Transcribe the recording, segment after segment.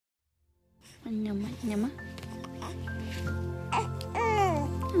Nyama, nyama.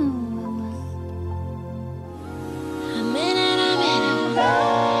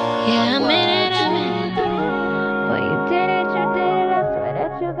 Yeah, I'm in it. Well, you did it, I swear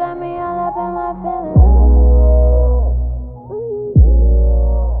that you got me all up in my feelings.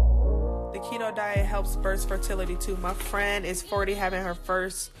 The keto diet helps burst fertility too. My friend is 40 having her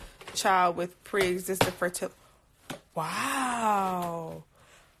first child with pre-existing fertility. Wow.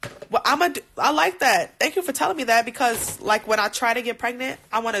 Well, I like that. Thank you for telling me that, because like when I try to get pregnant,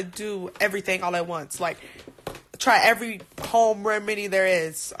 I want to do everything all at once. Like try every home remedy there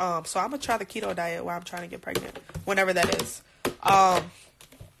is. So I'm gonna try the keto diet while I'm trying to get pregnant, whenever that is.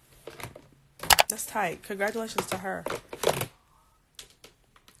 That's tight. Congratulations to her.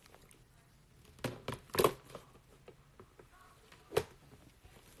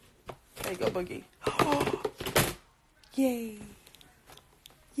 There you go, Boogie. Yay.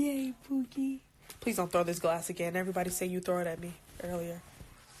 Yay, Boogie. Please don't throw this glass again. Everybody say you throw it at me earlier.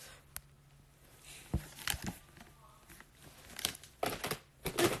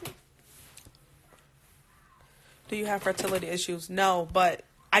 Do you have fertility issues? No, but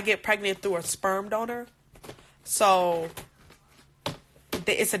I get pregnant through a sperm donor. So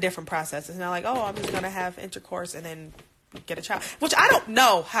it's a different process. It's not like, oh, I'm just going to have intercourse and then get a child. Which I don't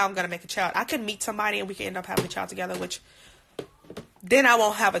know how I'm going to make a child. I can meet somebody and we can end up having a child together, which then I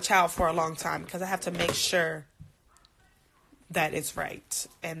won't have a child for a long time, because I have to make sure that it's right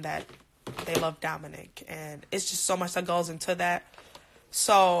and that they love Dominic. And it's just so much that goes into that.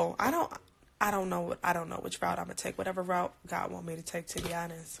 So I don't know which route I'm going to take. Whatever route God want me to take, to be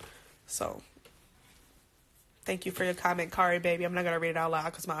honest. So thank you for your comment, Kari, baby. I'm not going to read it out loud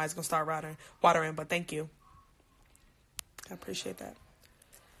because my eyes going to start watering, but thank you. I appreciate that.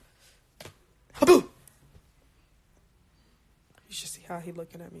 Haboo! You should see how he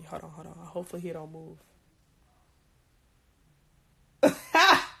looking at me. Hold on. Hopefully he don't move.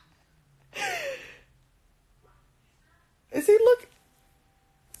 Is he looking?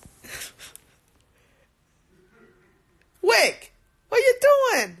 Wick, what you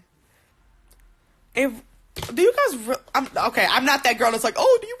doing? Do you guys? I'm not that girl that's like,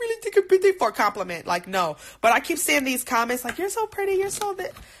 oh, do you really think I'm pretty for a compliment? Like, no. But I keep seeing these comments like, you're so pretty, you're so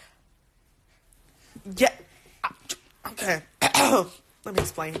that. Yeah. Okay. Let me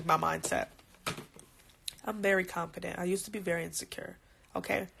explain my mindset. I'm very confident. I used to be very insecure.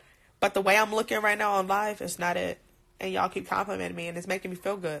 Okay. But the way I'm looking right now on live is not it. And y'all keep complimenting me and it's making me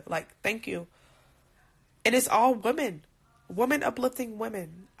feel good. Like, thank you. And it's all women. Women uplifting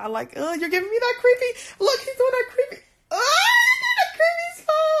women. I like, oh, you're giving me that creepy. Look, he's doing that creepy. Oh, that creepy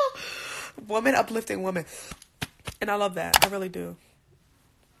soul. Women uplifting women. And I love that. I really do.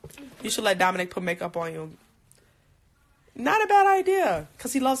 You should let Dominic put makeup on you. Not a bad idea,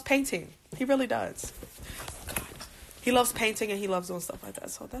 because he loves painting. He really does. God. He loves painting and he loves doing stuff like that.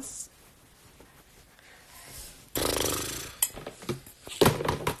 So that's...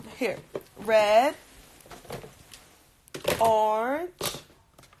 Here. Red. Orange.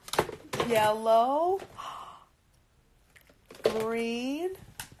 Yellow. Green.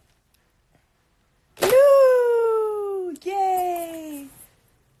 Blue. Yay.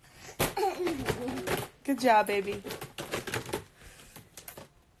 Good job, baby.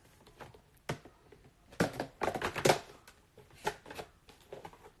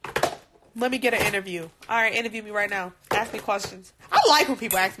 Let me get an interview. All right, interview me right now. Ask me questions. I like when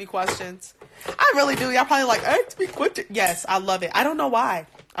people ask me questions. I really do. Y'all probably like, ask me questions. Yes, I love it. I don't know why.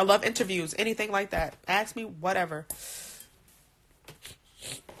 I love interviews. Anything like that. Ask me whatever.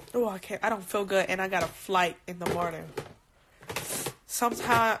 Oh, I can't. I don't feel good, and I got a flight in the morning. Some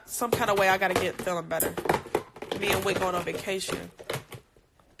kind of way I got to get feeling better. Me and Wick going on vacation.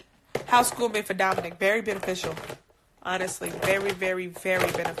 How's school been for Dominic? Very beneficial. Honestly, very, very,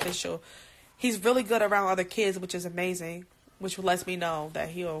 very beneficial. He's really good around other kids, which is amazing, which lets me know that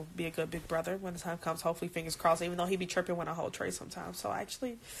he'll be a good big brother when the time comes. Hopefully, fingers crossed, even though he be tripping when I hold Trey sometimes. So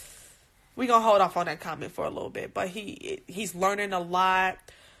actually, we're going to hold off on that comment for a little bit. But he's learning a lot.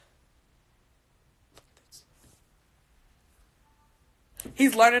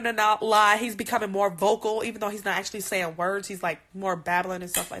 He's learning a lot. He's becoming more vocal, even though he's not actually saying words. He's like more babbling and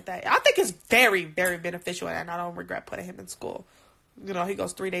stuff like that. I think it's very, very beneficial, and I don't regret putting him in school. You know, he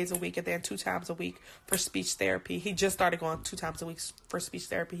goes 3 days a week and then 2 times a week for speech therapy. He just started going 2 times a week for speech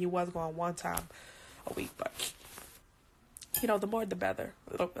therapy. He was going 1 time a week, but you know, the more the better.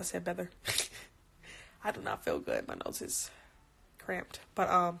 Oh, I said better. I do not feel good. My nose is cramped. But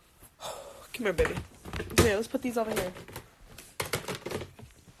come here, baby. Here, let's put these over here.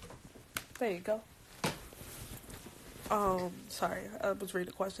 There you go. Sorry, I was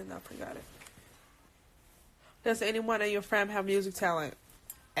reading the question and I forgot it. Does anyone in your family have music talent?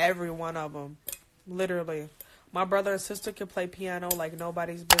 Every one of them. Literally. My brother and sister can play piano like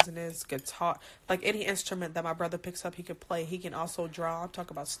nobody's business. Guitar. Like any instrument that my brother picks up, he can play. He can also draw. I'm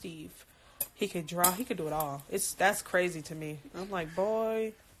talking about Steve. He can draw. He can do it all. That's crazy to me. I'm like,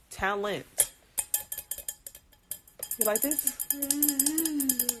 boy, talent. You like this?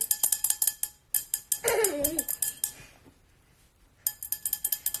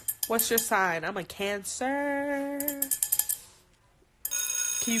 What's your sign? I'm a Cancer.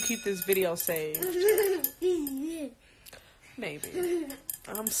 Can you keep this video saved? Maybe.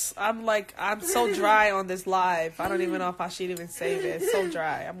 I'm so dry on this live. I don't even know if I should even save it. It's so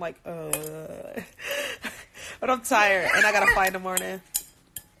dry. I'm like, but I'm tired and I gotta fly in the morning.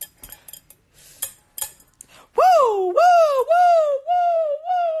 Woo, woo, woo, woo,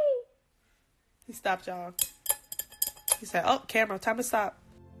 woo. He stopped, y'all. He said, "Oh, camera, time to stop."